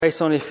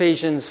Based on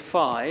Ephesians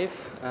 5,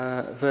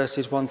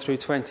 verses 1 through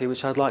 20,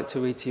 which I'd like to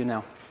read to you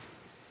now.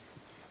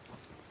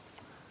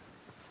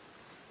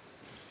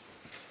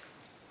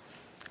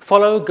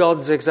 Follow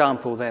God's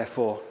example,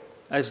 therefore,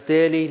 as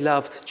dearly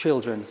loved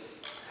children,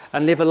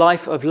 and live a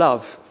life of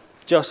love,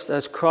 just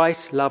as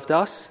Christ loved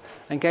us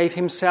and gave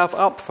himself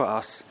up for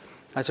us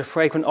as a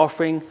fragrant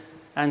offering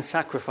and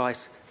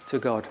sacrifice to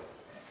God.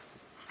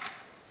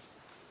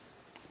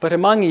 But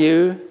among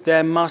you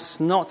there must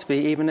not be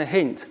even a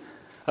hint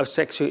of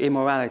sexual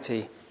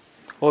immorality,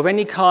 or of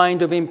any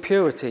kind of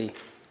impurity,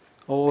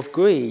 or of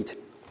greed,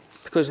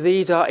 because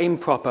these are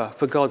improper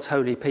for God's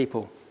holy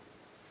people.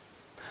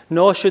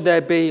 Nor should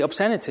there be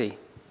obscenity,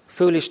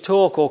 foolish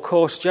talk, or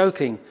coarse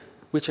joking,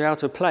 which are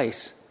out of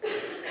place,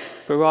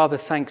 but rather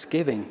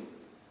thanksgiving.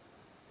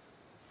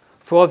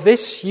 For of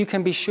this you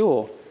can be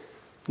sure,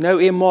 no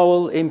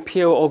immoral,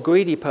 impure, or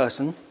greedy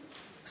person,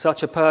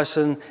 such a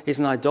person is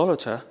an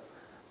idolater,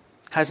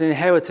 has an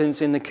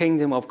inheritance in the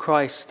kingdom of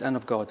Christ and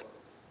of God.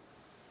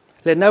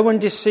 Let no one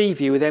deceive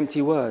you with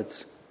empty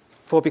words,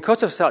 for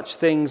because of such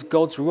things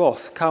God's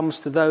wrath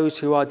comes to those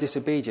who are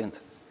disobedient.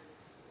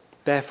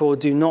 Therefore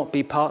do not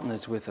be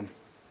partners with them.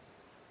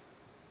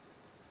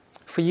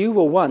 For you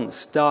were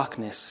once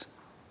darkness,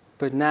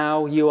 but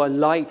now you are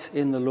light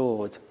in the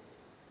Lord.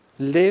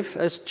 Live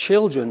as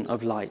children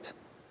of light,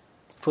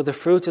 for the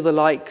fruit of the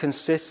light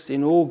consists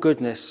in all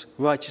goodness,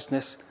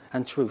 righteousness,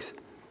 and truth.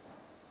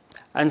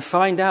 And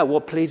find out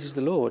what pleases the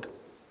Lord.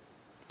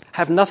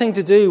 Have nothing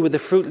to do with the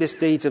fruitless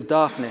deeds of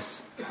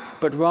darkness,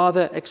 but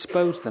rather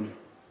expose them.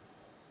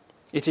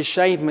 It is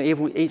shameful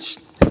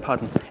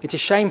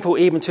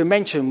even to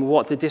mention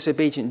what the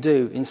disobedient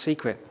do in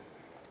secret.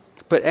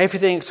 But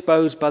everything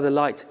exposed by the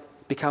light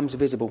becomes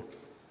visible,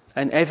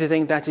 and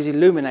everything that is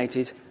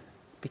illuminated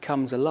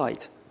becomes a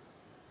light.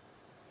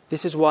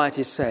 This is why it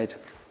is said,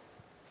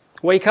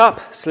 "Wake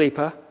up,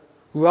 sleeper,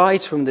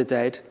 rise from the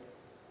dead,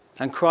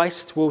 and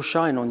Christ will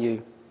shine on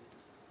you.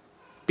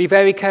 Be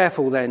very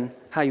careful then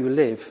how you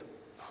live,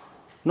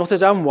 not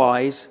as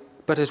unwise,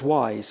 but as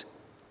wise,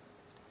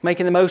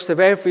 making the most of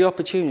every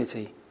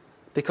opportunity,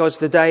 because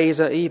the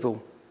days are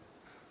evil.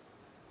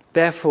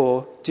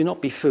 Therefore, do not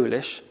be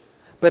foolish,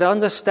 but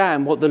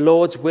understand what the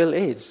Lord's will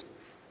is.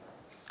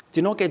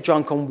 Do not get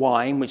drunk on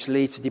wine, which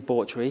leads to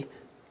debauchery.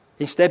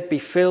 Instead, be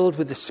filled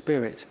with the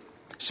Spirit,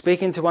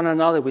 speaking to one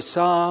another with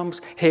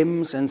psalms,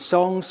 hymns, and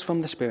songs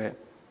from the Spirit.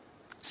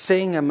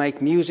 Sing and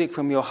make music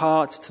from your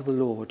heart to the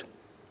Lord,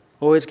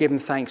 always giving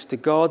thanks to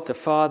God the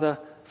Father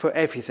for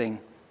everything,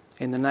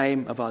 in the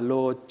name of our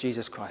Lord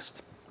Jesus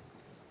Christ."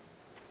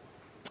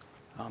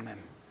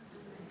 Amen.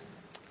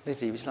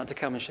 Lizzie, would you like to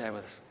come and share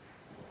with us?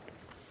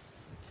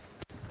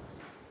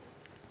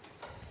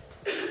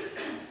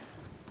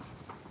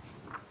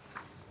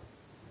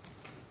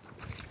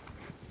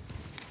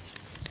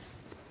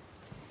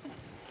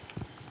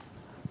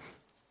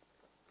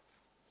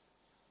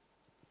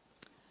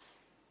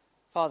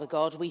 Father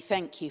God, we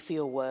thank you for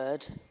your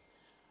word.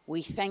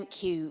 We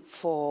thank you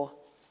for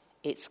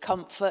its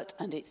comfort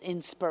and its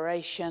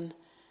inspiration.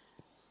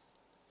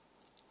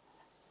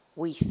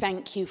 We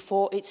thank you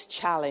for its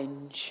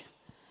challenge.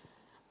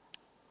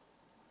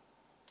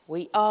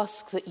 We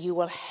ask that you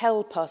will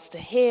help us to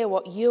hear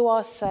what you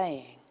are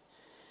saying.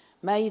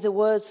 May the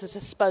words that are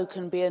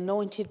spoken be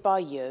anointed by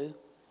you,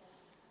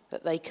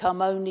 that they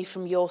come only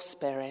from your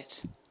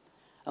Spirit.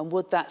 And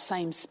would that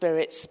same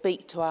Spirit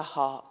speak to our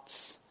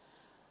hearts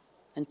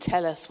and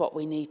tell us what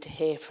we need to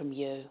hear from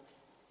you.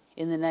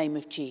 In the name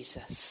of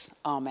Jesus,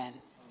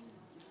 amen.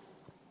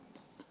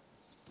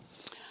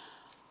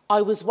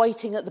 I was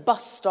waiting at the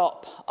bus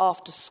stop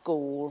after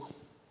school.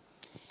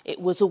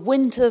 It was a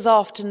winter's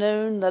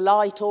afternoon, the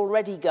light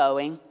already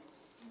going.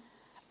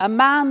 A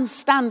man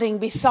standing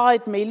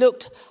beside me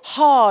looked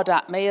hard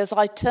at me as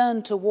I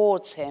turned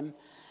towards him,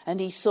 and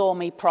he saw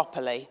me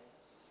properly.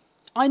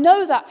 "I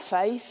know that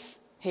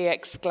face," he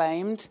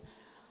exclaimed.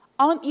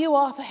 "Aren't you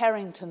Arthur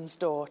Harrington's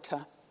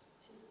daughter?"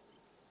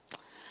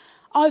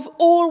 I've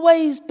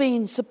always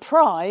been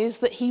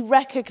surprised that he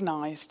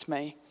recognised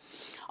me.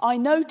 I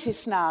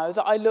notice now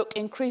that I look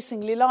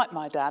increasingly like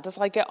my dad as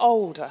I get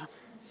older.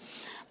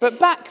 But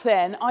back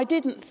then, I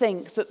didn't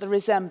think that the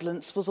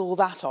resemblance was all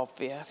that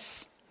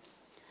obvious.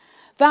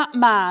 That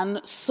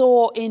man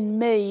saw in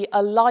me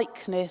a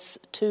likeness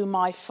to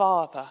my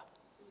father.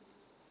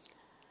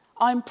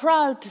 I'm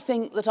proud to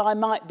think that I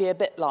might be a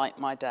bit like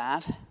my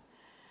dad.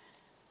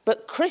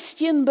 But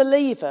Christian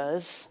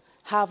believers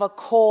have a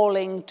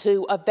calling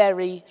to a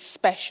very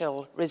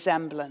special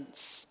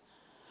resemblance.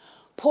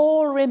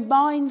 Paul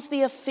reminds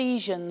the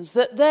Ephesians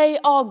that they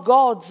are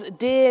God's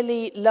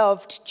dearly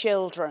loved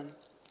children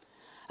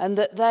and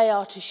that they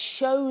are to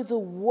show the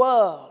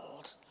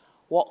world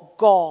what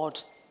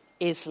God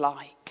is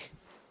like.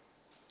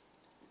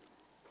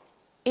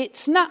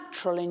 It's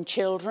natural in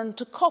children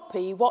to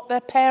copy what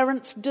their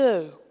parents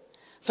do,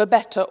 for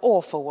better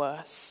or for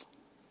worse.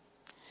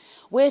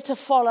 We're to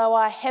follow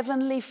our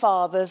Heavenly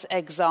Father's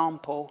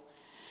example,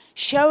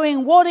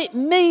 showing what it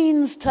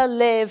means to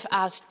live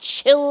as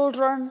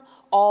children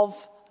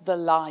of the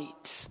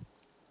light.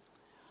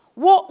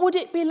 What would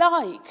it be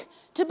like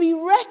to be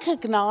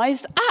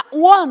recognised at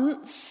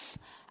once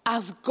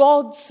as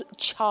God's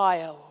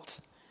child,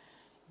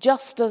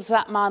 just as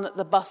that man at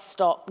the bus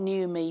stop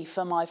knew me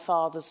for my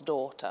father's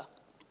daughter?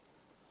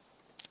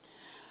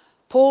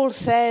 Paul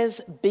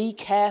says, be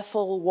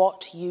careful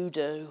what you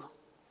do.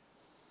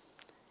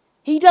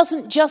 He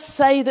doesn't just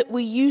say that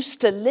we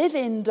used to live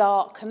in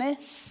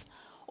darkness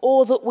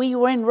or that we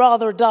were in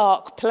rather a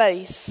dark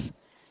place.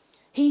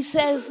 He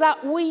says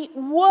that we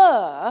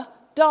were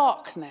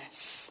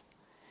darkness.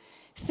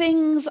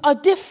 Things are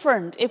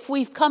different if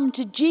we've come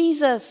to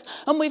Jesus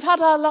and we've had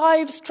our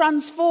lives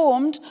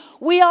transformed.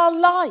 We are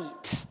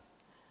light.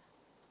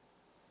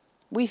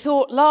 We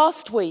thought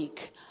last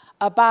week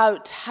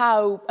about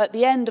how at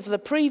the end of the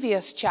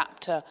previous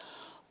chapter,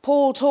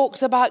 Paul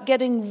talks about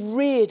getting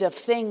rid of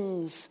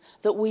things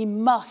that we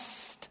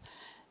must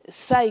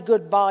say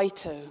goodbye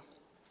to.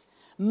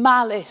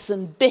 Malice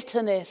and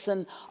bitterness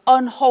and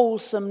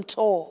unwholesome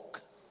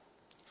talk.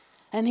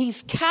 And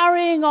he's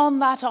carrying on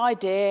that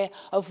idea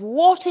of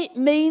what it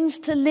means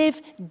to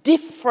live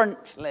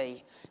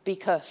differently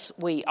because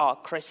we are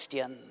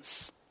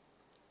Christians.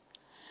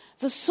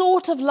 The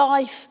sort of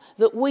life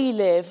that we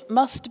live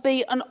must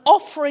be an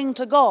offering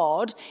to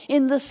God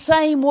in the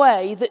same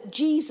way that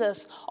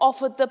Jesus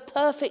offered the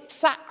perfect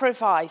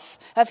sacrifice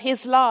of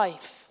his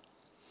life.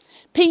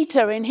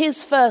 Peter, in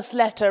his first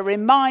letter,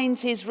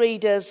 reminds his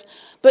readers,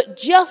 but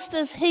just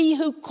as he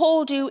who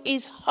called you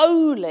is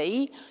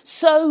holy,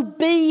 so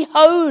be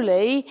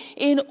holy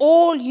in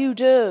all you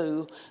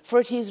do. For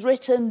it is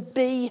written,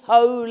 be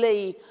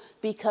holy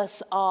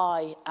because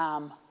I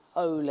am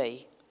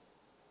holy.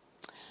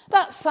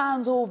 That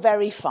sounds all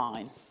very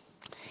fine.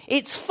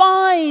 It's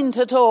fine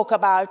to talk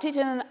about it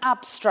in an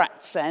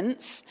abstract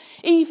sense,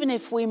 even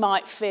if we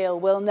might feel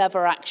we'll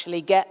never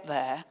actually get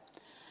there.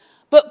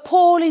 But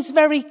Paul is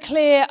very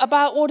clear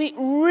about what it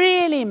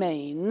really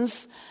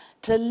means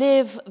to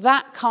live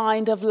that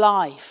kind of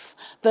life,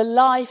 the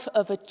life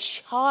of a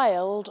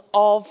child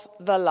of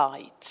the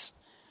light.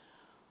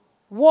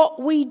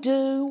 What we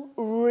do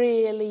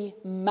really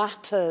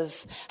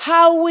matters.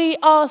 How we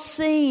are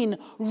seen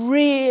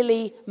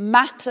really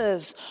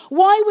matters.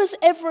 Why was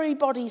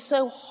everybody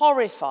so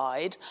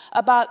horrified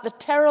about the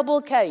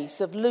terrible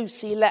case of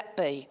Lucy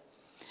Letby?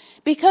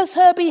 Because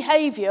her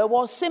behaviour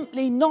was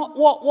simply not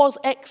what was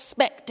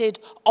expected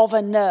of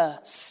a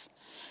nurse.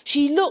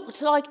 She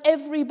looked like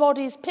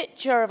everybody's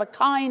picture of a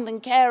kind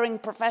and caring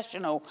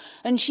professional,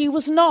 and she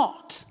was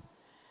not.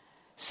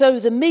 So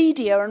the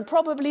media, and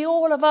probably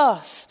all of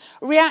us,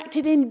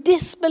 reacted in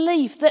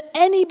disbelief that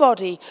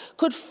anybody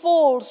could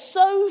fall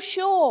so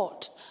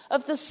short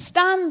of the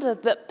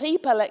standard that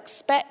people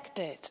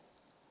expected.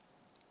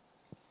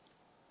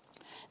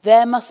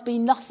 There must be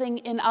nothing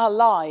in our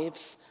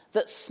lives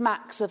that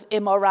smacks of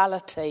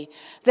immorality.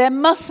 There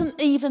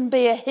mustn't even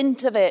be a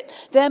hint of it.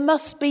 There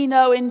must be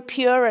no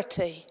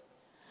impurity.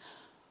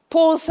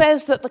 Paul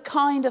says that the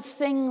kind of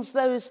things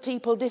those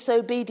people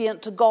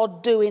disobedient to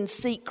God do in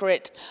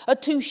secret are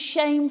too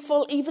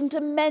shameful even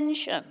to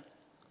mention.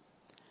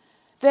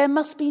 There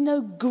must be no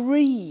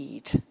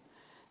greed.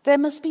 There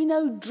must be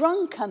no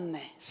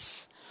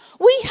drunkenness.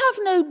 We have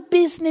no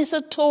business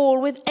at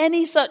all with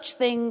any such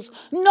things,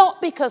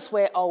 not because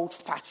we're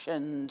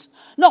old-fashioned,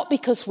 not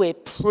because we're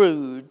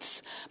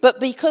prudes, but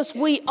because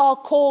we are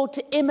called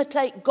to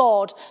imitate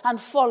God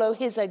and follow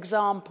his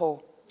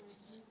example.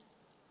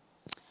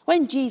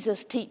 When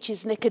Jesus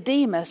teaches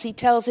Nicodemus, he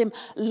tells him,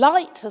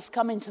 light has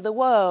come into the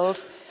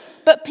world,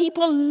 but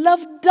people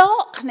love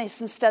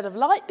darkness instead of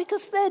light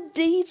because their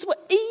deeds were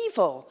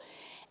evil.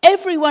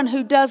 Everyone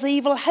who does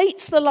evil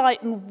hates the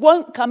light and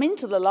won't come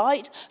into the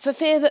light for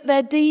fear that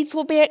their deeds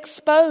will be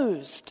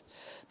exposed.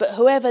 But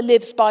whoever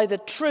lives by the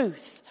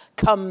truth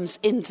comes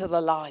into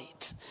the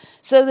light,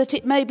 so that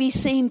it may be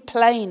seen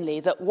plainly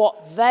that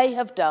what they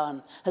have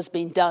done has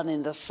been done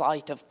in the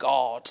sight of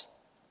God.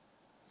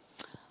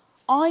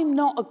 I'm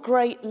not a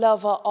great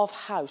lover of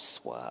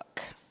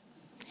housework.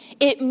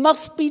 It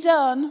must be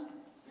done,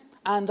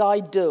 and I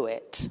do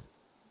it.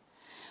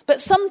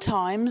 But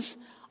sometimes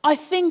I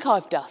think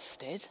I've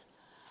dusted,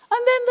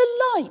 and then the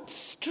light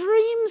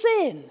streams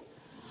in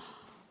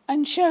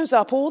and shows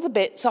up all the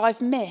bits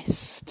I've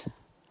missed.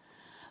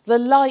 The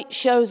light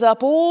shows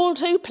up all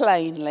too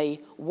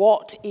plainly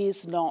what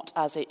is not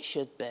as it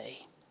should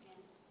be.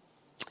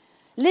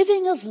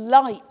 Living as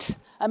light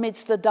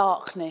amidst the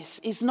darkness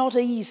is not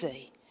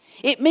easy.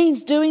 It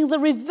means doing the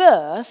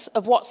reverse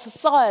of what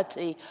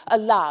society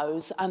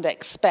allows and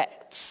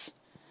expects.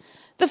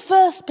 The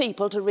first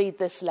people to read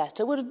this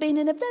letter would have been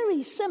in a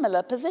very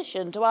similar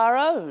position to our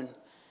own.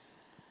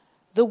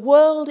 The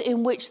world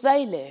in which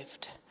they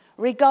lived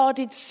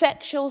regarded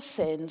sexual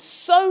sin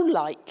so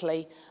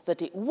lightly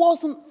that it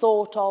wasn't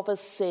thought of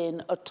as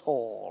sin at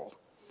all.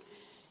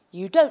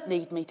 You don't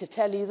need me to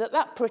tell you that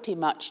that pretty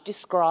much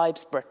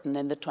describes Britain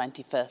in the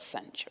 21st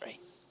century.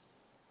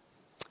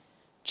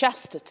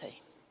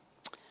 Chastity,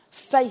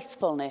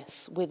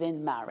 faithfulness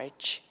within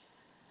marriage,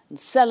 and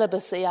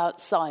celibacy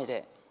outside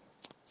it.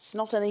 It's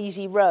not an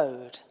easy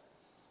road.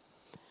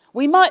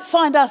 We might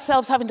find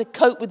ourselves having to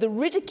cope with the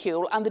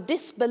ridicule and the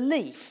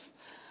disbelief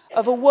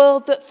of a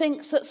world that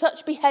thinks that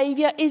such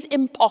behaviour is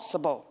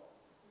impossible.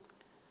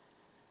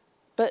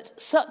 But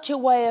such a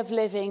way of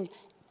living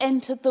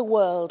entered the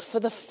world for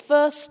the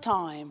first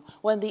time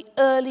when the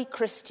early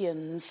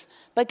Christians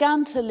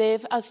began to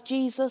live as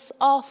Jesus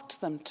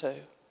asked them to.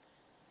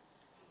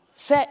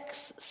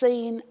 Sex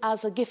seen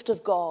as a gift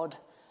of God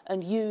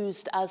and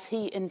used as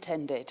he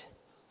intended.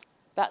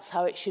 That's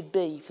how it should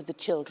be for the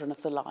children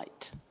of the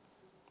light.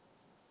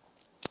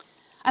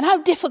 And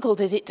how difficult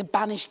is it to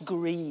banish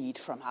greed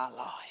from our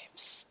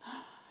lives?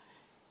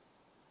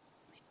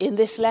 In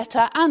this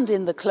letter and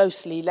in the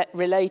closely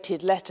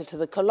related letter to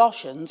the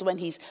Colossians, when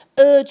he's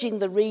urging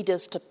the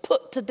readers to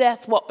put to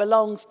death what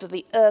belongs to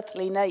the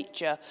earthly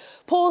nature,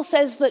 Paul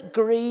says that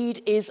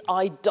greed is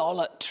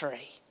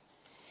idolatry.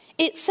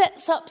 It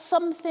sets up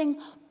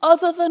something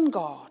other than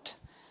God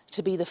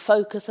to be the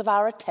focus of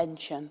our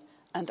attention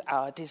and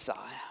our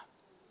desire.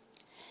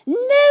 Never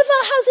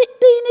has it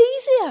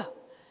been easier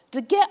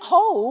to get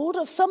hold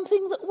of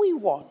something that we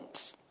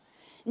want.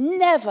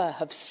 Never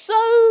have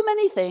so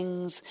many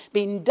things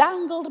been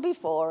dangled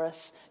before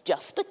us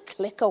just a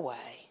click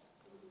away.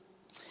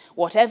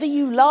 Whatever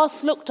you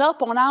last looked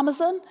up on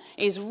Amazon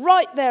is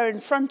right there in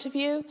front of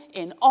you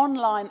in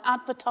online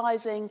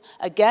advertising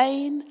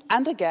again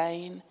and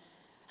again.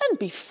 And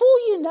before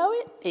you know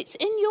it, it's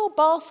in your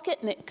basket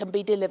and it can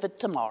be delivered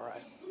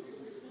tomorrow.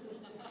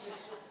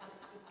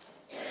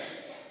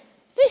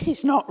 This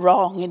is not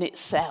wrong in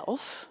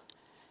itself.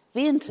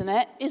 The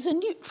internet is a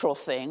neutral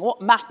thing.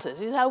 What matters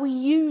is how we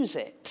use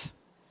it.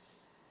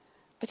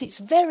 But it's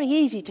very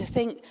easy to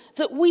think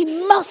that we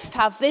must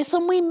have this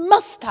and we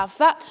must have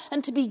that,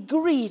 and to be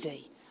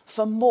greedy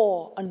for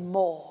more and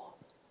more.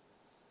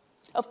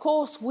 Of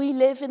course, we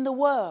live in the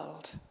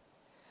world.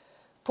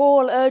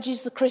 Paul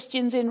urges the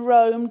Christians in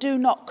Rome, do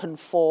not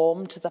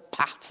conform to the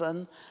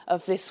pattern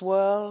of this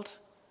world.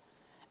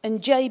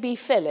 And J.B.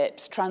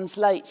 Phillips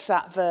translates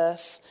that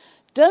verse,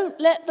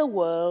 don't let the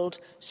world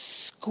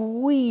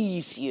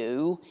squeeze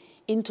you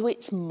into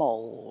its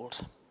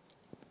mould.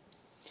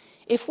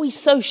 If we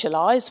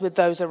socialise with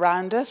those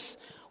around us,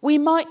 we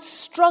might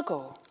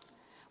struggle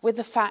with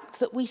the fact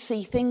that we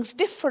see things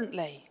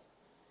differently.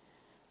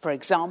 For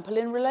example,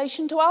 in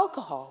relation to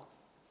alcohol.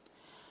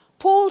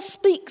 Paul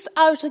speaks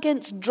out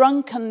against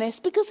drunkenness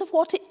because of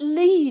what it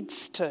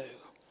leads to.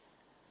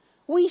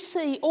 We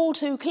see all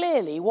too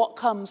clearly what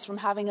comes from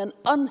having an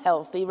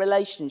unhealthy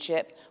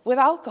relationship with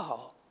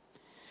alcohol.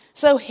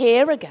 So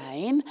here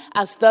again,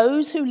 as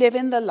those who live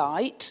in the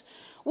light,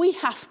 we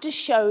have to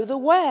show the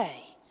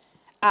way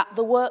at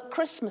the work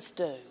Christmas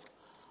do,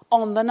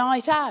 on the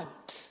night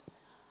out,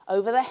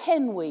 over the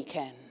hen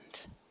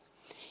weekend.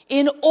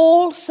 In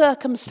all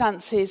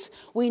circumstances,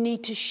 we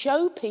need to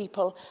show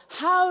people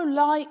how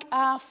like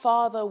our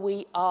Father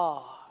we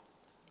are.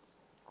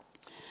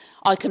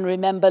 I can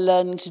remember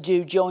learning to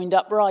do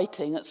joined-up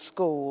writing at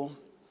school.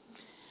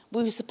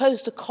 We were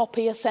supposed to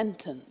copy a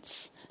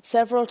sentence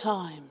several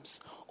times,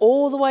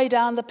 all the way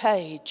down the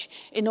page,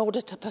 in order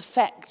to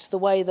perfect the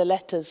way the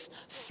letters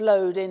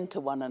flowed into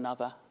one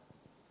another.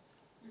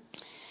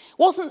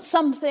 Wasn't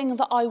something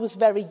that I was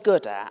very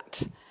good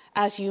at,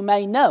 as you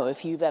may know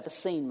if you've ever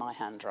seen my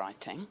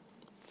handwriting.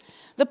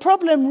 The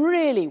problem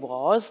really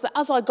was that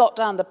as I got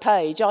down the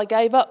page, I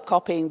gave up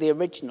copying the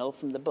original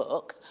from the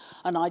book,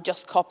 and I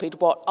just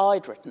copied what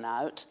I'd written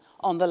out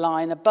on the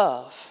line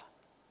above.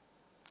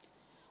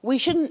 We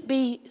shouldn't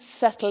be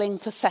settling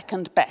for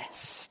second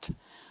best.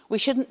 We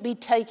shouldn't be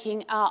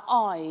taking our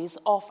eyes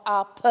off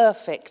our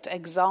perfect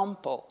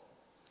example.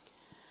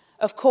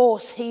 Of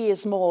course, he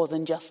is more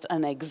than just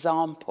an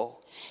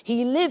example.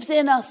 He lives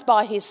in us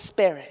by his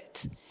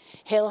Spirit.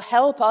 He'll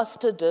help us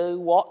to do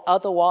what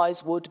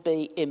otherwise would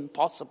be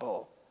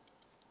impossible.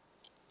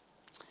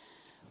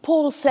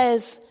 Paul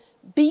says,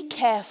 be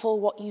careful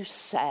what you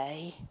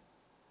say.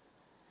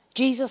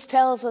 Jesus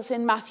tells us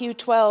in Matthew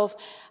 12,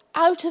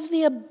 out of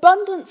the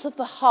abundance of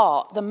the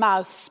heart, the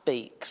mouth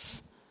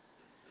speaks.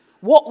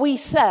 What we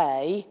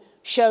say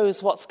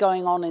shows what's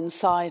going on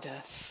inside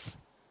us.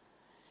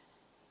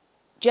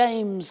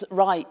 James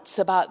writes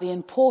about the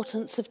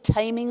importance of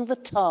taming the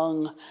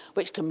tongue,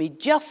 which can be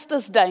just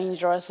as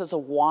dangerous as a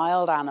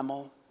wild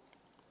animal.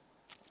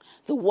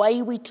 The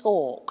way we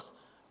talk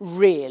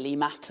really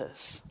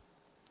matters.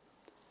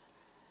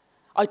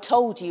 I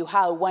told you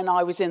how when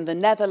I was in the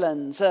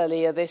Netherlands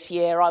earlier this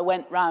year, I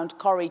went round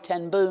Corrie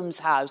ten Boom's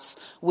house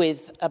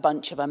with a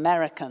bunch of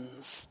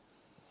Americans.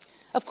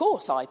 Of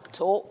course, I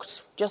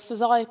talked just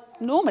as I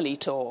normally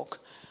talk,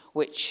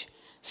 which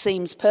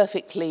seems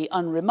perfectly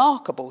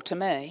unremarkable to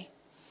me.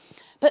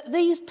 But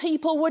these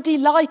people were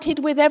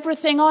delighted with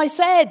everything I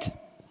said.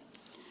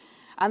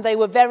 And they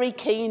were very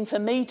keen for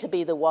me to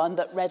be the one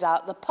that read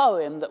out the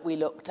poem that we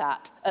looked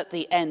at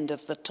the end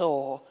of the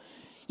tour.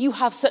 You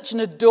have such an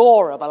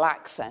adorable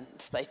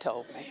accent, they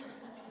told me.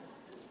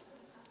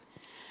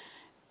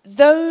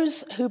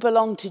 Those who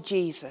belong to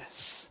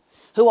Jesus,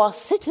 who are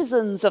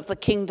citizens of the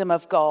kingdom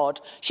of God,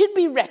 should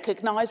be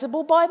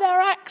recognisable by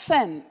their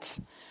accent,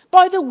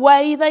 by the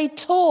way they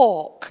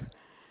talk.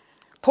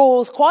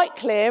 Paul's quite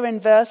clear in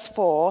verse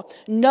 4,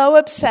 no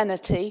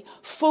obscenity,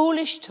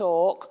 foolish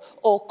talk,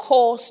 or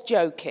coarse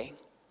joking.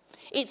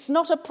 It's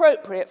not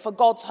appropriate for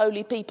God's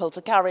holy people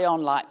to carry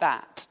on like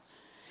that.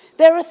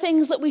 There are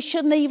things that we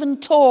shouldn't even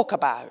talk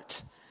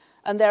about,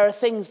 and there are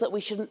things that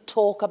we shouldn't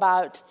talk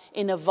about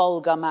in a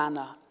vulgar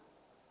manner.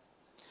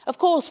 Of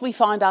course, we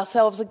find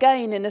ourselves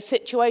again in a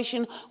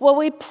situation where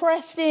we're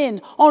pressed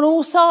in on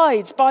all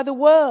sides by the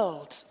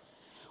world.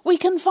 We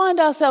can find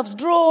ourselves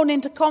drawn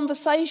into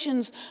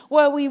conversations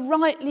where we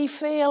rightly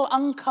feel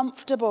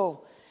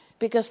uncomfortable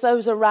because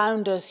those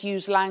around us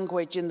use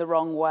language in the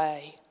wrong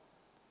way.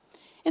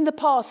 In the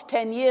past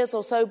 10 years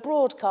or so,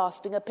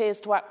 broadcasting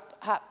appears to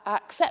have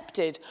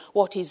accepted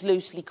what is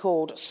loosely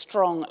called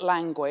strong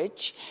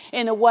language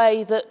in a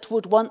way that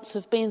would once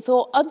have been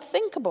thought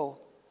unthinkable.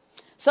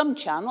 Some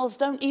channels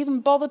don't even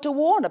bother to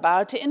warn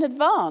about it in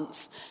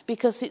advance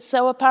because it's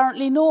so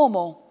apparently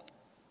normal.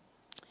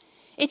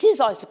 It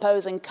is, I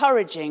suppose,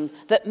 encouraging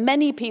that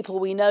many people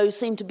we know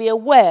seem to be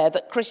aware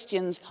that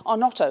Christians are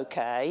not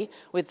okay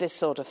with this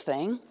sort of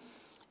thing,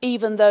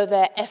 even though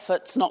their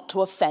efforts not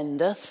to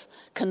offend us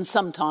can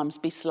sometimes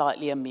be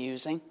slightly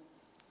amusing.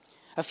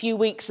 A few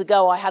weeks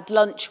ago, I had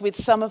lunch with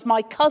some of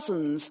my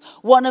cousins.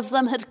 One of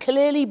them had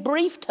clearly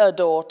briefed her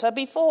daughter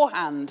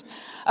beforehand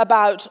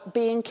about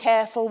being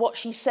careful what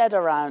she said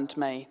around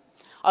me.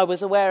 I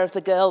was aware of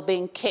the girl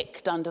being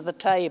kicked under the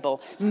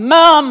table.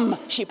 "Mum,"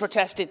 she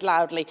protested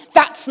loudly,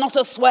 "that's not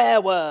a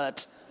swear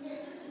word."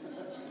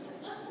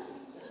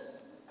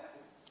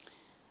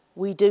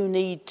 We do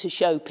need to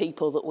show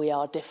people that we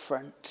are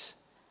different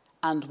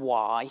and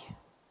why.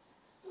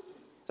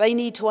 They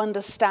need to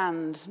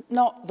understand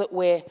not that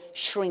we're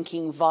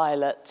shrinking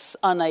violets,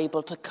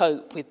 unable to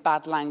cope with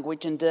bad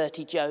language and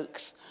dirty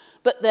jokes,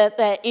 but that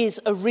there is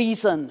a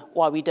reason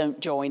why we don't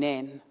join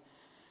in.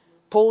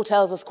 Paul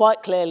tells us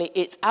quite clearly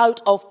it's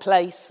out of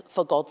place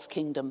for God's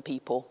kingdom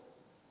people.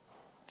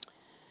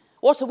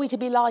 What are we to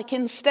be like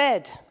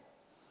instead?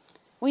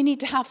 We need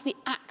to have the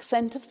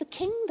accent of the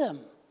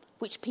kingdom,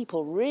 which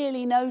people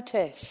really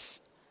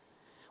notice.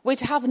 We're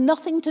to have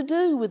nothing to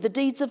do with the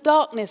deeds of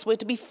darkness. We're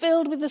to be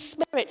filled with the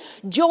Spirit,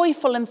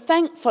 joyful and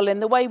thankful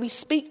in the way we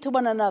speak to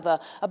one another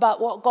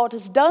about what God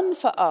has done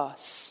for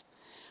us.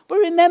 We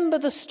remember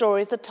the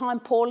story of the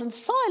time Paul and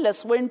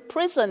Silas were in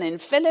prison in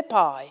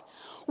Philippi.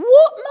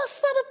 What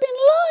must that have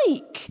been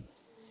like?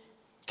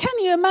 Can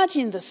you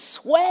imagine the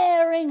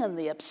swearing and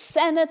the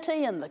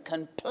obscenity and the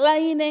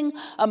complaining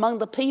among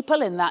the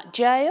people in that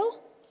jail?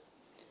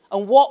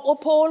 And what were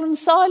Paul and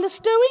Silas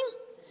doing?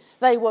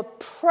 They were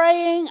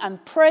praying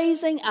and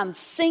praising and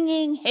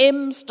singing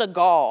hymns to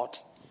God.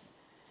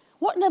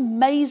 What an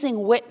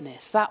amazing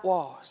witness that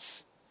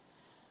was.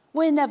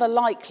 We're never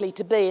likely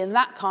to be in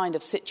that kind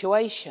of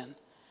situation,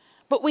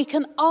 but we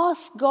can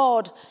ask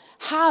God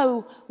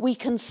how we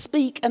can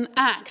speak and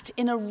act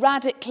in a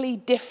radically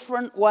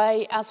different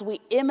way as we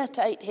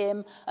imitate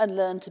him and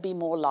learn to be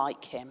more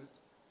like him.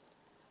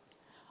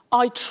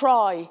 I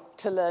try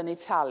to learn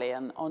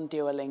Italian on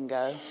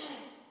Duolingo.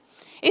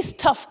 It's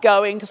tough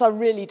going because I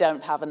really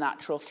don't have a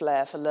natural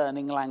flair for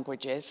learning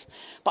languages,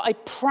 but I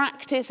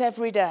practice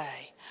every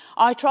day.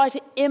 I try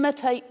to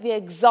imitate the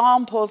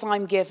examples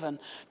I'm given,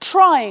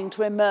 trying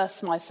to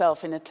immerse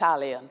myself in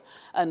Italian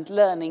and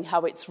learning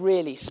how it's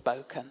really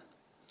spoken.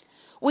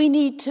 We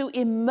need to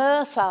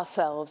immerse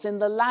ourselves in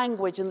the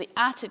language and the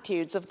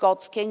attitudes of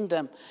God's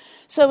kingdom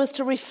so as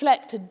to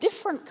reflect a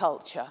different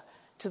culture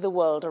to the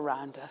world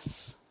around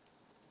us.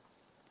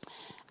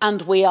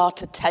 And we are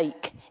to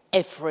take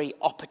every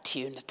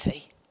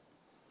opportunity.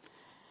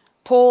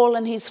 Paul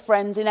and his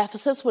friends in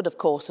Ephesus would, of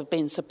course, have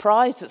been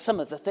surprised at some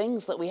of the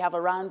things that we have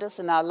around us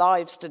in our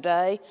lives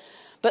today,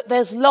 but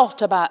there's a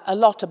lot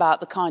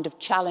about the kind of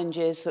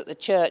challenges that the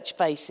church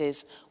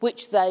faces,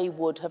 which they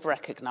would have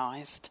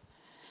recognised.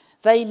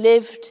 They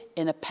lived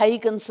in a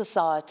pagan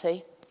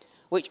society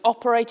which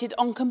operated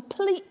on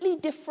completely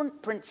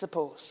different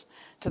principles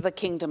to the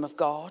kingdom of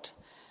God,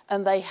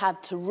 and they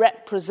had to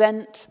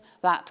represent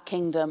that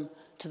kingdom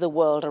to the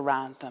world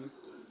around them.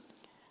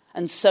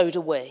 And so do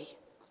we.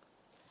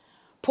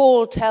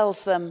 Paul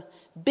tells them,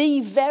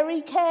 be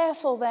very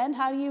careful then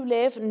how you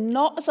live,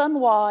 not as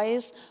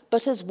unwise,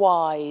 but as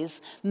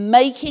wise,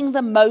 making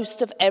the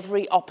most of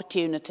every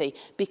opportunity,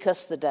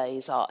 because the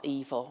days are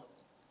evil.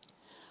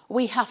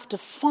 We have to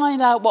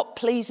find out what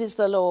pleases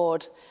the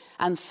Lord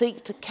and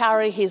seek to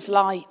carry his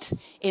light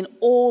in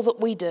all that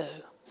we do,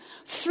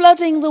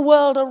 flooding the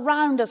world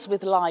around us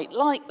with light,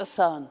 like the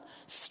sun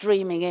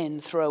streaming in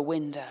through a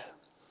window.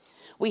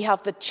 We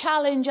have the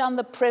challenge and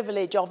the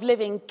privilege of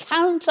living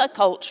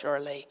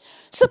counterculturally,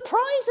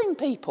 surprising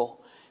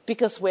people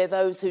because we're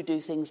those who do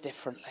things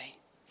differently.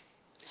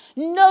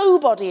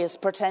 Nobody is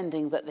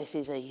pretending that this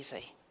is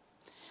easy.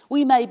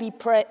 We may be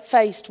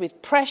faced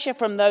with pressure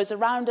from those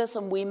around us,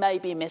 and we may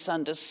be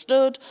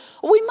misunderstood,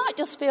 or we might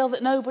just feel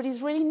that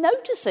nobody's really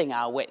noticing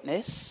our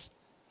witness.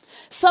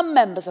 Some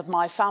members of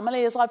my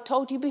family, as I've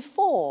told you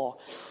before,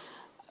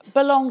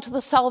 belong to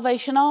the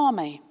Salvation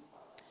Army.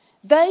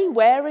 They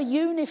wear a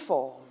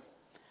uniform.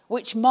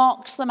 which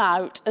marks them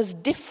out as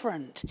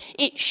different.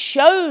 It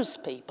shows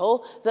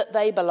people that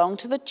they belong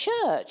to the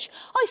church.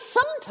 I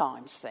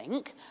sometimes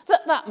think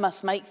that that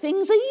must make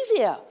things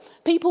easier.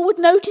 People would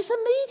notice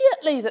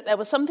immediately that there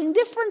was something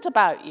different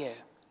about you.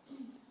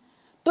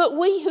 But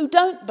we who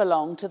don't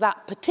belong to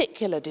that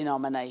particular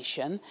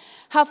denomination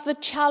have the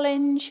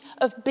challenge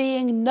of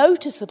being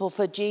noticeable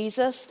for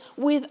Jesus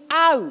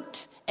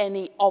without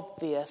any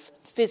obvious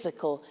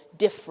physical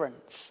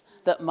difference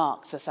that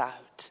marks us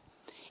out.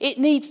 It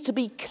needs to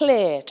be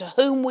clear to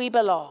whom we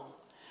belong.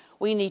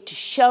 We need to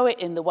show it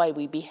in the way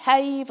we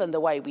behave and the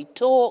way we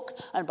talk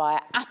and by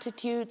our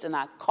attitudes and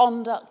our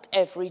conduct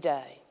every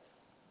day.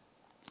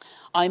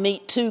 I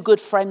meet 2 good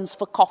friends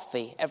for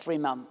coffee every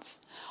month.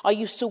 I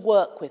used to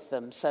work with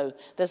them, so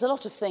there's a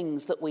lot of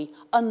things that we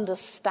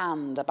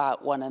understand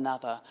about one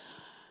another.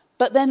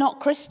 But they're not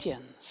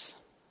Christians.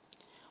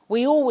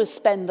 We always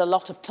spend a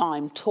lot of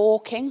time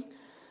talking,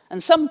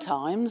 and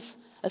sometimes,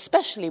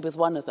 especially with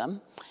one of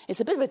them, it's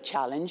a bit of a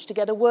challenge to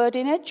get a word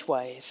in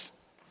edgeways.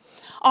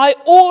 I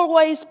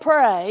always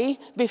pray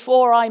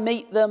before I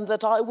meet them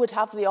that I would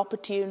have the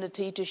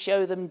opportunity to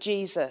show them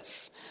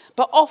Jesus.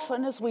 But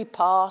often as we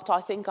part,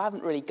 I think I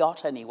haven't really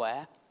got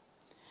anywhere.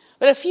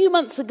 But a few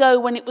months ago,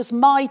 when it was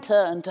my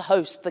turn to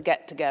host the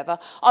get-together,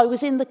 I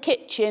was in the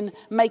kitchen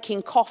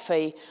making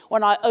coffee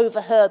when I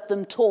overheard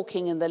them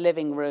talking in the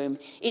living room.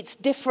 "It's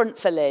different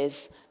for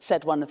Liz,"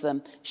 said one of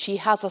them. "She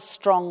has a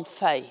strong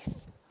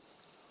faith."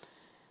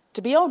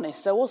 To be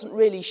honest, I wasn't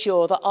really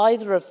sure that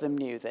either of them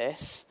knew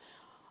this.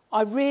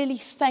 I really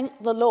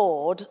thank the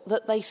Lord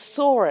that they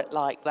saw it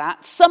like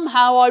that.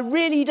 Somehow, I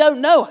really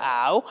don't know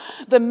how,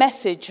 the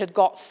message had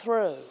got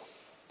through.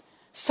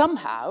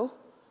 Somehow,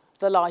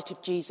 the light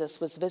of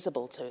Jesus was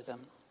visible to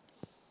them.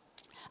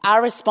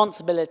 Our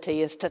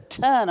responsibility is to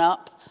turn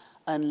up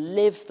and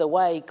live the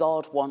way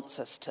God wants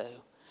us to.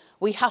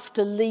 We have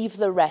to leave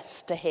the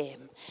rest to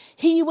him.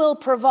 He will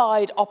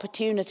provide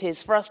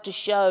opportunities for us to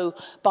show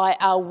by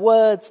our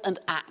words and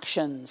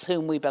actions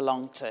whom we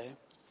belong to.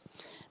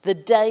 The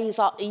days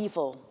are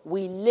evil.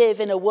 We live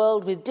in a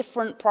world with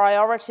different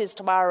priorities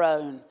to our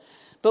own.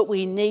 But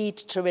we need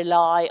to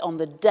rely on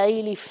the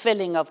daily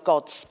filling of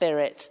God's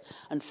Spirit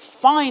and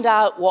find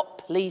out what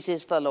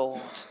pleases the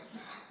Lord.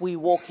 We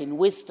walk in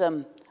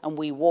wisdom and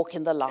we walk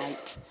in the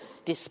light,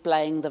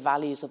 displaying the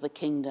values of the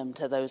kingdom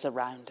to those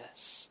around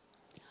us.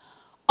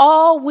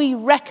 Are we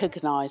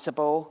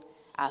recognizable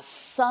as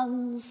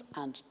sons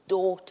and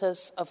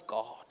daughters of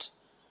God?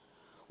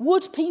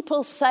 Would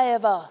people say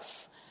of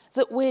us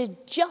that we're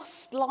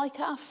just like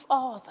our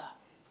Father?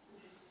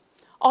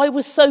 I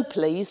was so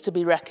pleased to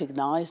be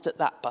recognised at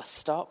that bus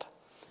stop.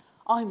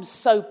 I'm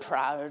so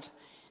proud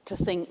to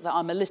think that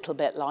I'm a little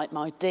bit like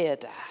my dear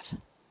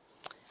dad.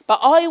 But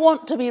I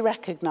want to be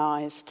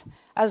recognised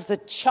as the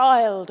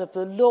child of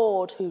the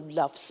Lord who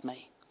loves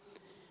me.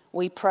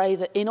 We pray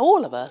that in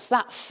all of us,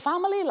 that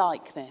family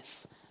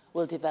likeness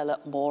will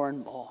develop more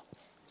and more.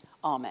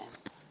 Amen.